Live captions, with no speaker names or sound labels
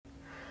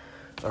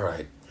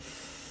Alright.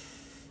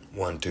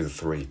 1, 2,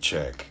 3,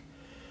 check.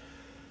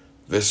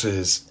 This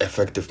is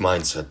Effective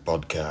Mindset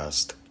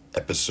Podcast,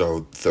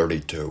 episode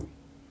 32.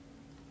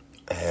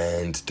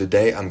 And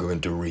today I'm going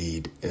to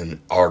read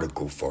an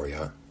article for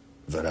you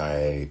that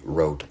I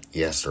wrote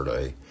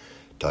yesterday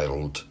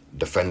titled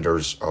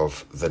Defenders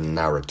of the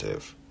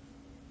Narrative: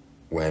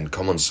 When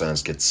Common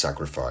Sense Gets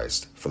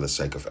Sacrificed for the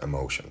Sake of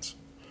Emotions.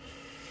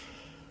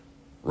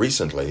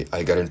 Recently,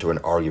 I got into an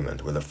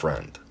argument with a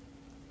friend.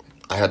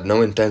 I had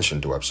no intention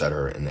to upset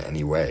her in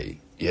any way,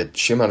 yet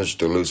she managed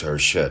to lose her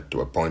shit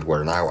to a point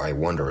where now I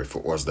wonder if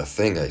it was the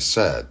thing I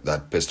said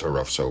that pissed her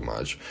off so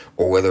much,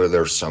 or whether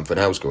there's something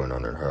else going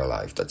on in her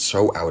life that's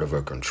so out of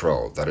her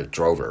control that it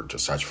drove her to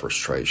such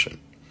frustration.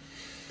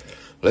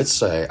 Let's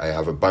say I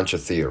have a bunch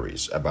of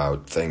theories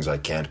about things I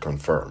can't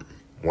confirm,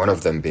 one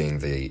of them being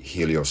the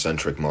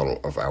heliocentric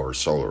model of our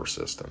solar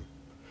system.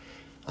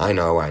 I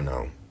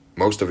know.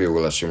 Most of you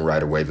will assume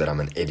right away that I'm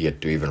an idiot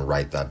to even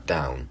write that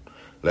down,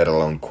 let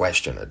alone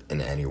question it in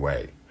any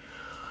way.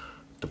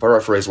 To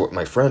paraphrase what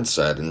my friend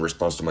said in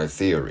response to my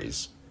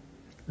theories: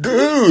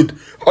 Dude,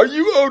 are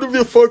you out of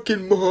your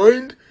fucking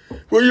mind?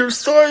 What you're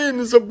saying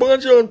is a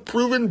bunch of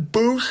unproven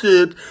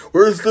bullshit,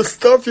 whereas the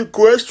stuff you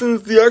question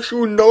is the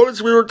actual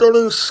knowledge we were taught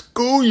in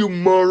school, you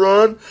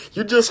moron.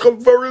 You just have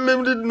very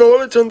limited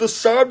knowledge on the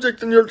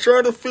subject and you're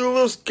trying to fill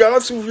those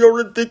gaps with your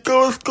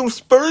ridiculous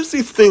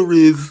conspiracy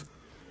theories.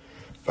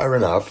 Fair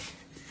enough.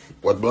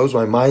 What blows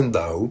my mind,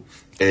 though,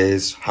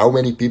 is how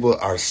many people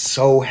are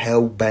so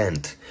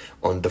hell-bent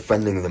on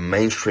defending the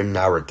mainstream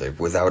narrative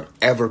without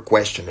ever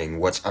questioning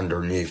what's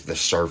underneath the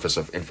surface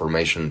of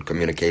information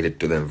communicated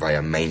to them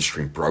via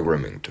mainstream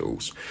programming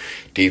tools.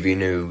 TV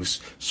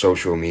news,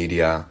 social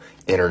media,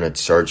 internet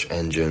search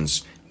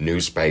engines,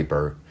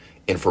 newspaper,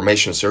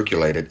 information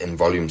circulated in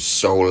volumes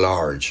so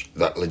large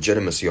that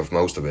legitimacy of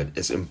most of it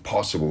is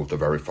impossible to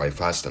verify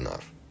fast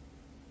enough.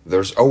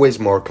 There's always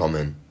more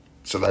coming,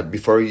 so that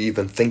before you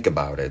even think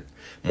about it,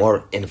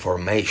 more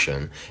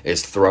information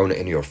is thrown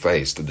in your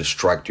face to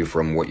distract you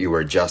from what you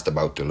were just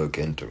about to look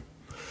into.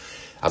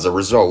 As a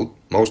result,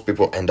 most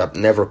people end up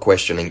never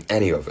questioning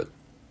any of it.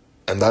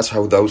 And that's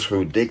how those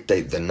who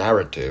dictate the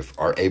narrative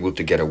are able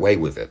to get away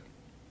with it.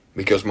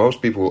 Because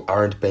most people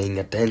aren't paying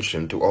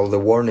attention to all the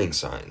warning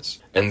signs.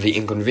 And the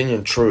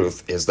inconvenient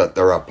truth is that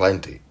there are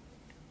plenty.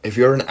 If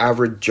you're an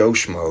average Joe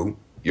Schmo,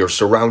 you're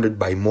surrounded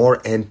by more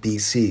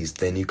NPCs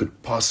than you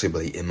could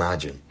possibly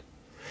imagine.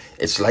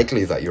 It's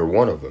likely that you're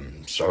one of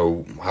them,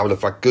 so how the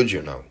fuck could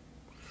you know?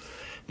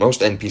 Most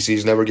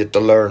NPCs never get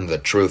to learn the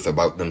truth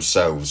about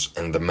themselves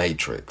and the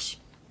Matrix.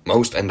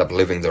 Most end up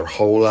living their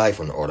whole life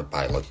on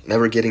autopilot,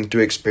 never getting to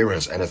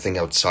experience anything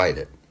outside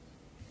it.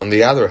 On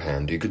the other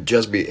hand, you could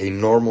just be a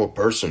normal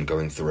person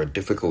going through a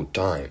difficult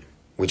time,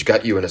 which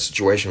got you in a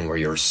situation where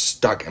you're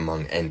stuck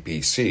among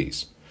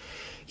NPCs.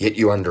 Yet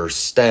you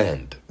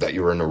understand that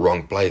you're in the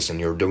wrong place and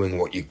you're doing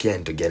what you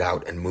can to get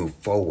out and move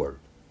forward.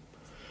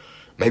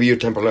 Maybe you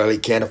temporarily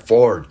can't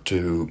afford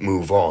to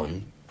move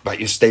on, but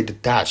you stay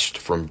detached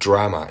from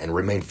drama and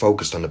remain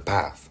focused on the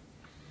path.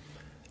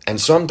 And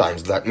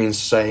sometimes that means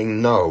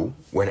saying no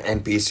when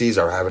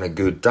NPCs are having a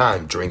good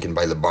time drinking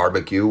by the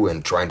barbecue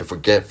and trying to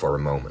forget for a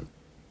moment.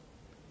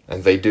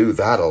 And they do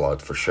that a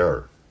lot for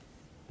sure.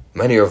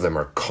 Many of them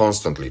are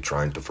constantly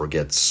trying to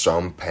forget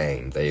some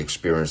pain they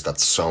experienced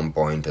at some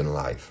point in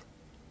life.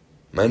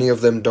 Many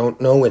of them don't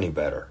know any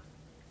better.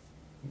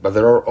 But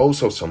there are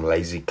also some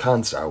lazy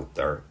cunts out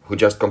there who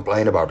just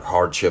complain about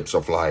hardships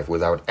of life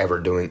without ever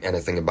doing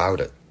anything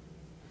about it.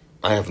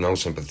 I have no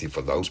sympathy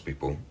for those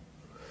people.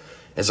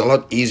 It's a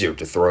lot easier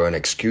to throw an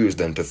excuse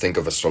than to think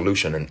of a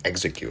solution and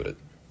execute it.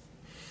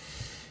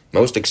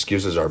 Most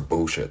excuses are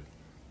bullshit,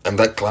 and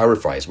that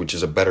clarifies which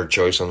is a better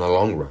choice in the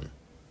long run.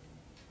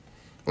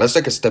 Let's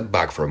take a step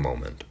back for a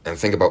moment and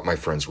think about my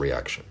friend's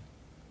reaction.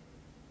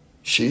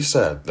 She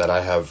said that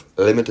I have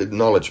limited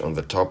knowledge on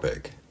the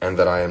topic and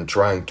that I am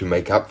trying to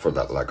make up for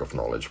that lack of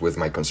knowledge with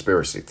my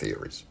conspiracy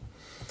theories.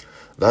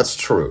 That's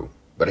true,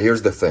 but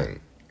here's the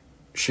thing.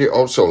 She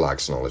also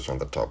lacks knowledge on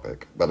the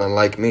topic, but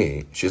unlike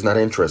me, she's not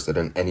interested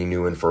in any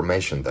new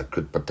information that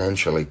could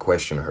potentially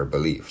question her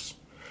beliefs.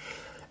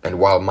 And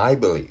while my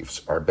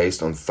beliefs are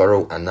based on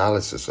thorough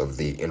analysis of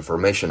the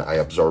information I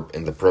absorb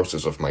in the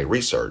process of my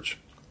research,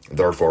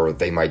 therefore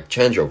they might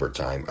change over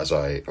time as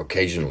I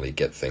occasionally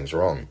get things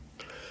wrong.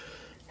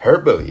 Her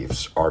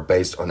beliefs are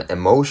based on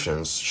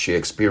emotions she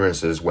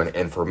experiences when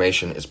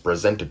information is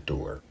presented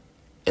to her.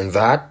 And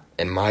that,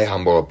 in my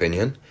humble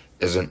opinion,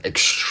 is an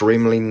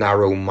extremely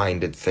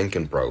narrow-minded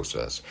thinking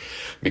process,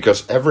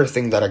 because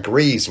everything that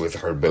agrees with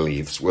her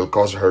beliefs will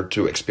cause her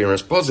to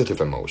experience positive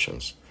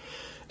emotions.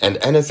 And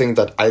anything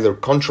that either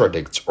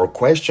contradicts or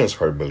questions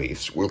her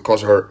beliefs will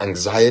cause her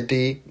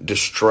anxiety,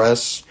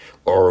 distress,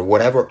 or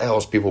whatever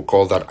else people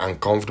call that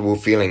uncomfortable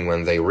feeling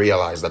when they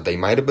realize that they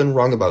might have been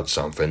wrong about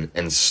something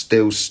and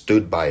still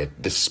stood by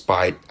it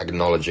despite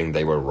acknowledging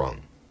they were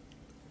wrong.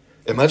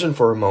 Imagine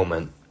for a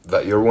moment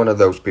that you're one of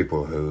those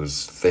people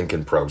whose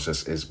thinking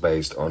process is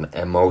based on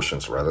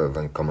emotions rather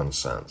than common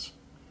sense.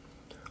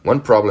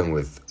 One problem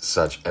with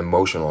such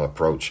emotional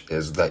approach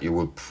is that you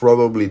will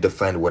probably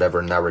defend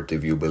whatever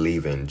narrative you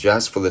believe in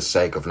just for the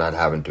sake of not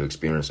having to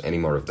experience any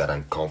more of that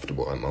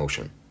uncomfortable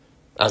emotion.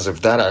 As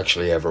if that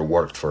actually ever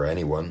worked for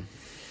anyone.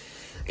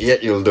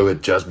 Yet you'll do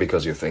it just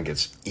because you think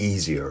it's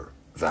easier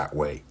that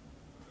way.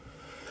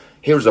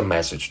 Here's a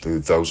message to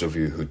those of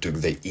you who took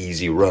the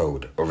easy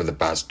road over the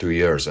past 2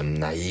 years and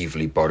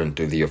naively bought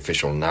into the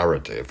official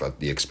narrative at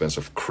the expense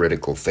of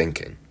critical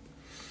thinking.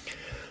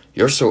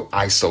 You're so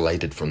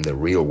isolated from the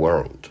real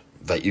world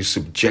that you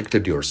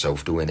subjected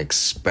yourself to an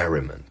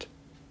experiment.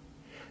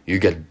 You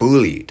get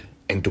bullied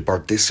into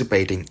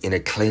participating in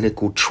a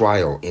clinical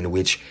trial in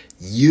which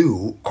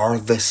you are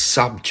the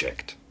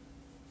subject.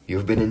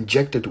 You've been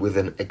injected with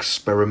an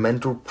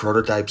experimental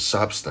prototype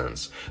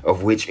substance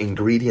of which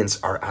ingredients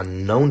are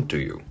unknown to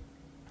you,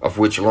 of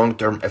which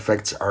long-term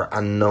effects are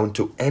unknown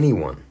to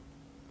anyone.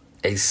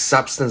 A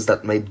substance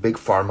that made Big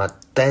Pharma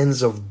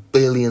tens of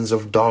billions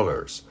of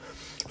dollars,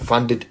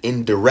 funded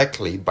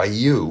indirectly by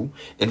you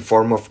in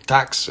form of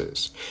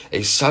taxes.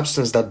 A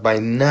substance that by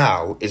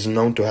now is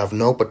known to have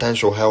no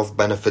potential health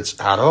benefits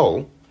at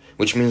all,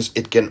 which means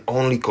it can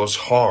only cause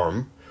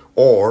harm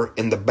or,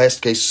 in the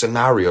best case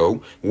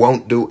scenario,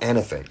 won't do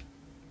anything.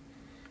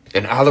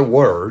 In other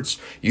words,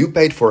 you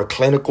paid for a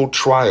clinical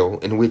trial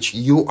in which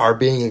you are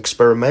being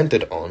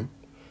experimented on,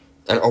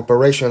 an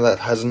operation that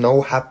has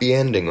no happy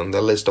ending on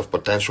the list of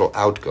potential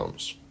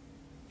outcomes.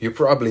 You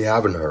probably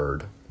haven't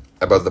heard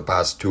about the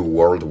past 2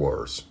 world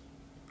wars,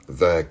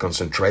 the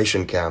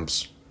concentration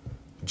camps,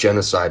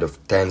 genocide of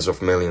tens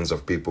of millions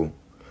of people.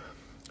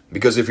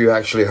 Because if you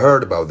actually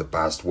heard about the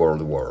past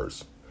world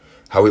wars,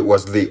 how it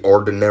was the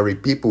ordinary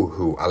people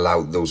who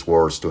allowed those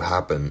wars to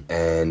happen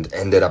and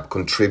ended up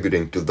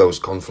contributing to those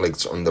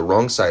conflicts on the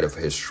wrong side of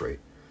history,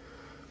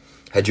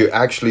 had you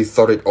actually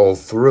thought it all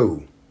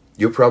through,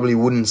 you probably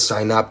wouldn't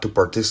sign up to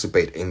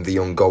participate in the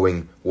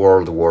ongoing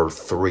World War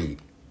III.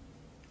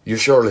 You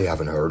surely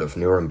haven't heard of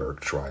Nuremberg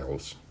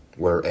trials,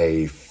 where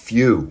a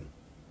few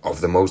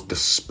of the most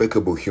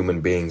despicable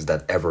human beings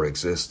that ever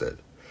existed,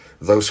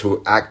 those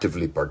who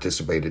actively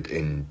participated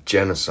in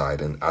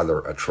genocide and other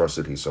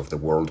atrocities of the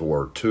World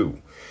War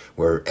II,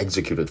 were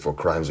executed for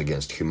crimes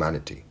against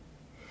humanity.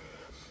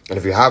 And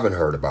if you haven't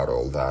heard about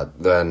all that,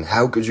 then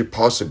how could you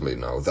possibly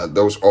know that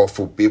those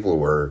awful people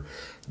were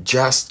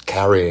just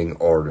carrying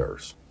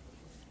orders?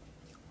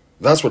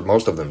 That's what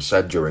most of them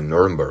said during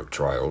Nuremberg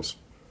trials.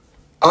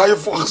 I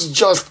was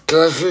just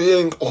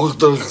carrying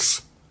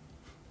orders.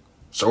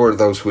 So were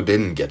those who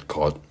didn't get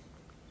caught.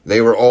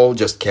 They were all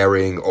just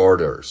carrying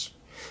orders,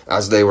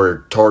 as they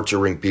were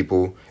torturing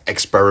people,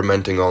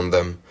 experimenting on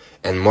them,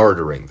 and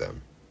murdering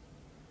them.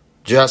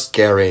 Just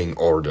carrying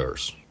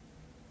orders.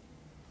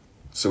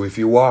 So if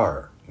you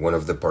are one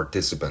of the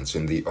participants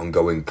in the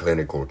ongoing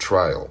clinical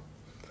trial,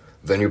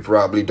 then you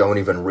probably don't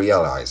even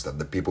realize that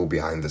the people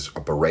behind this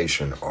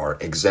operation are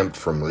exempt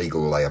from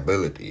legal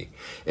liability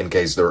in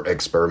case their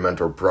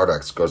experimental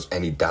products cause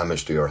any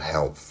damage to your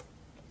health.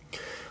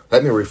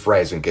 Let me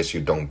rephrase in case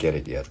you don't get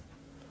it yet.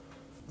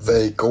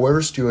 They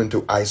coerced you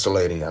into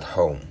isolating at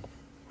home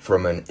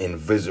from an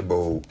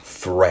invisible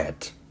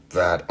threat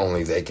that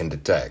only they can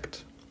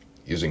detect,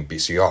 using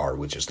PCR,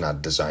 which is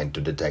not designed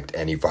to detect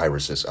any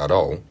viruses at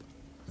all.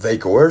 They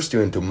coerced you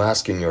into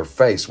masking your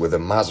face with a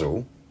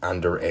muzzle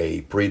under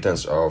a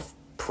pretense of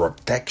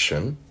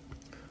protection.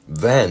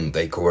 Then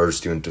they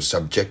coerced you into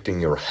subjecting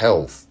your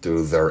health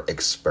to their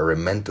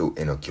experimental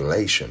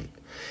inoculation.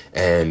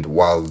 And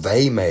while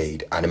they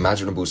made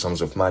unimaginable sums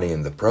of money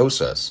in the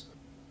process,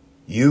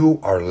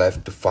 you are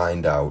left to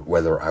find out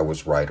whether I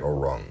was right or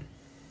wrong,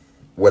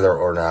 whether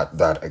or not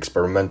that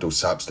experimental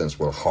substance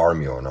will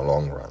harm you in the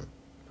long run.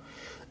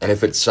 And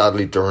if it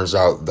sadly turns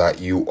out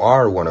that you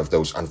are one of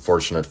those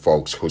unfortunate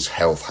folks whose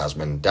health has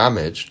been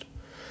damaged,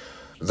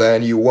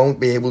 then you won't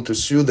be able to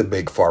sue the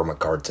big pharma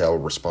cartel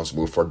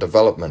responsible for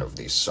development of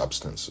these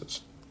substances.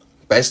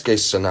 Best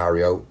case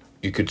scenario,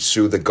 you could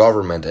sue the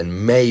government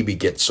and maybe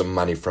get some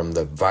money from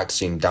the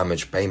vaccine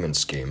damage payment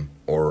scheme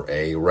or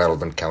a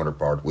relevant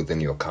counterpart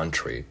within your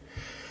country,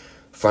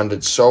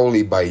 funded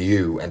solely by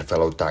you and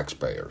fellow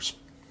taxpayers.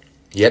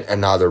 Yet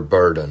another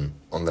burden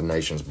on the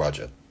nation's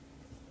budget.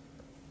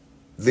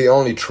 The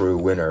only true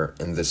winner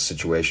in this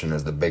situation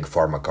is the big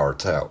pharma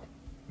cartel,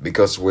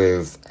 because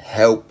with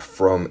help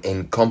from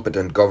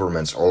incompetent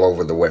governments all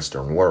over the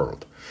Western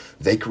world,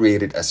 they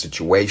created a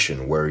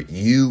situation where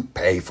you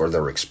pay for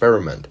their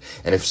experiment,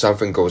 and if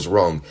something goes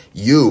wrong,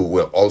 you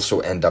will also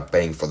end up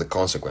paying for the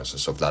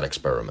consequences of that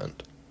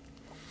experiment.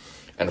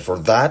 And for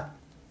that,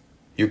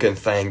 you can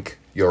thank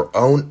your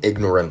own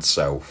ignorant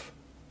self,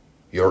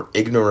 your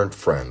ignorant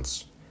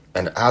friends,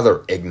 and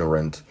other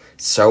ignorant,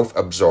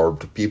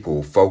 self-absorbed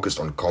people focused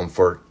on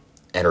comfort,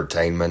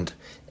 entertainment,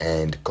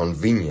 and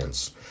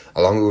convenience,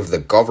 along with the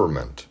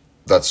government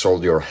that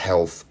sold your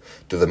health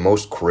to the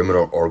most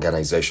criminal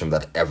organization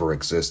that ever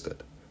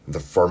existed, the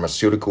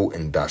pharmaceutical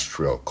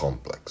industrial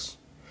complex.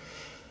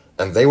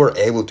 And they were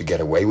able to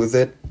get away with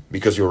it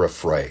because you're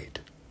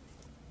afraid.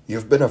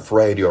 You've been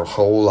afraid your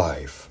whole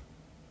life.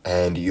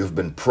 And you've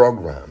been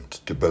programmed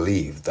to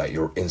believe that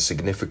you're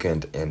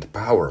insignificant and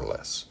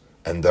powerless,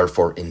 and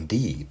therefore,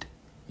 indeed,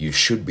 you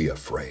should be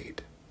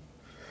afraid.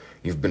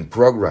 You've been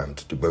programmed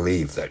to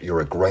believe that you're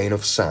a grain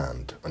of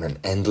sand on an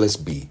endless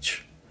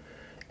beach,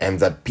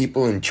 and that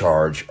people in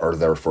charge are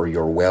there for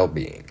your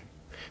well-being,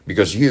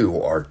 because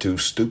you are too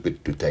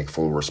stupid to take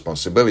full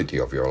responsibility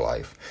of your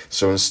life,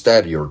 so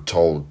instead you're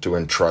told to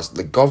entrust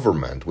the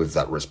government with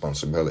that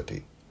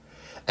responsibility.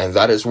 And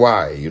that is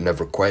why you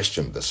never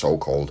question the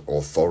so-called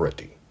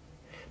authority,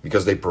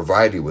 because they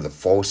provide you with a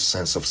false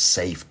sense of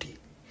safety,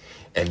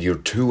 and you're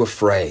too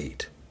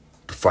afraid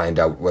to find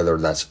out whether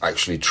that's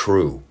actually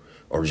true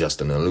or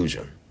just an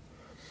illusion.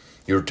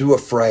 You're too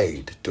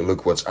afraid to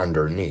look what's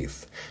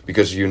underneath,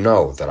 because you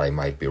know that I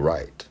might be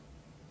right.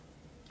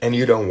 And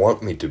you don't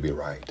want me to be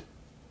right,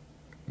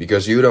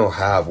 because you don't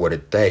have what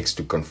it takes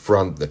to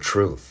confront the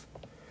truth.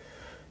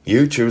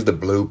 You choose the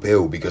blue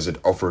pill because it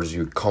offers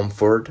you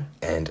comfort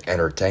and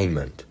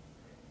entertainment,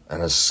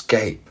 an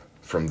escape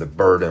from the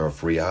burden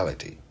of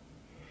reality.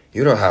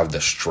 You don't have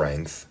the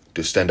strength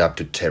to stand up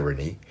to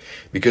tyranny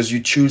because you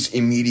choose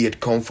immediate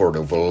comfort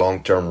over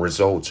long-term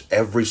results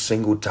every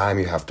single time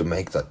you have to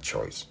make that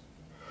choice,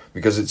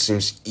 because it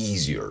seems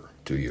easier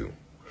to you,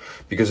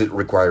 because it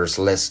requires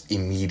less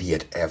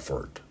immediate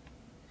effort,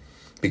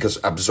 because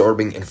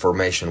absorbing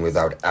information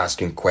without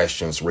asking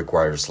questions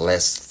requires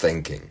less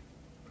thinking.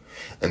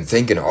 And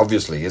thinking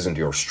obviously isn't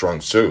your strong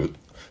suit,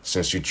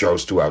 since you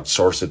chose to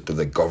outsource it to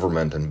the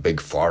government and big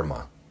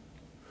pharma.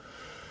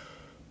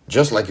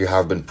 Just like you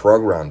have been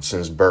programmed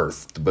since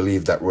birth to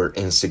believe that we're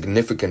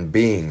insignificant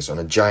beings on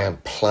a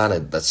giant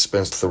planet that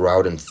spins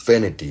throughout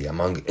infinity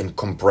among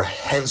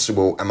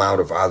incomprehensible amount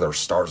of other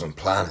stars and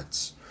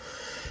planets,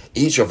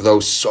 each of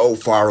those so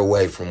far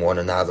away from one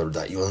another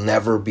that you'll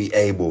never be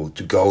able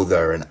to go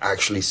there and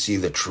actually see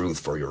the truth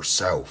for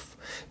yourself.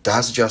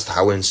 That's just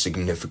how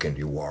insignificant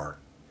you are.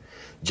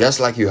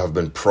 Just like you have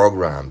been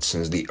programmed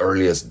since the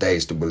earliest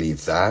days to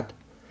believe that,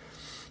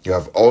 you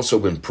have also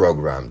been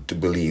programmed to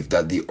believe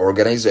that the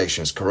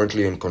organizations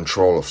currently in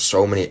control of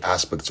so many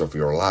aspects of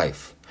your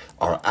life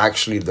are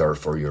actually there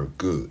for your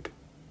good.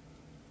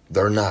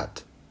 They're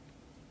not.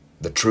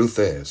 The truth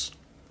is,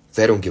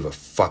 they don't give a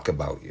fuck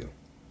about you.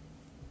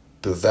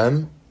 To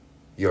them,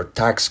 you're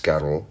tax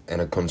cattle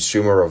and a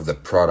consumer of the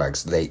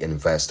products they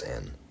invest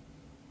in.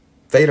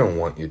 They don't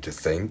want you to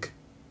think.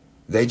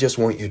 They just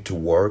want you to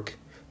work,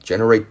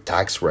 generate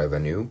tax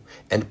revenue,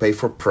 and pay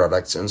for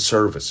products and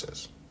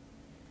services.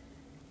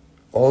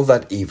 All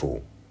that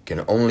evil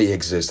can only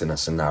exist in a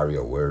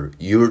scenario where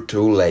you're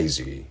too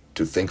lazy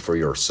to think for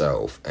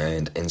yourself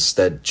and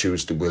instead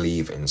choose to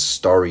believe in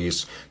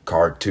stories,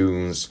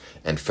 cartoons,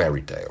 and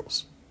fairy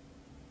tales.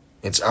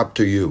 It's up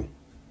to you.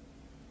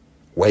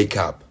 Wake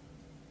up.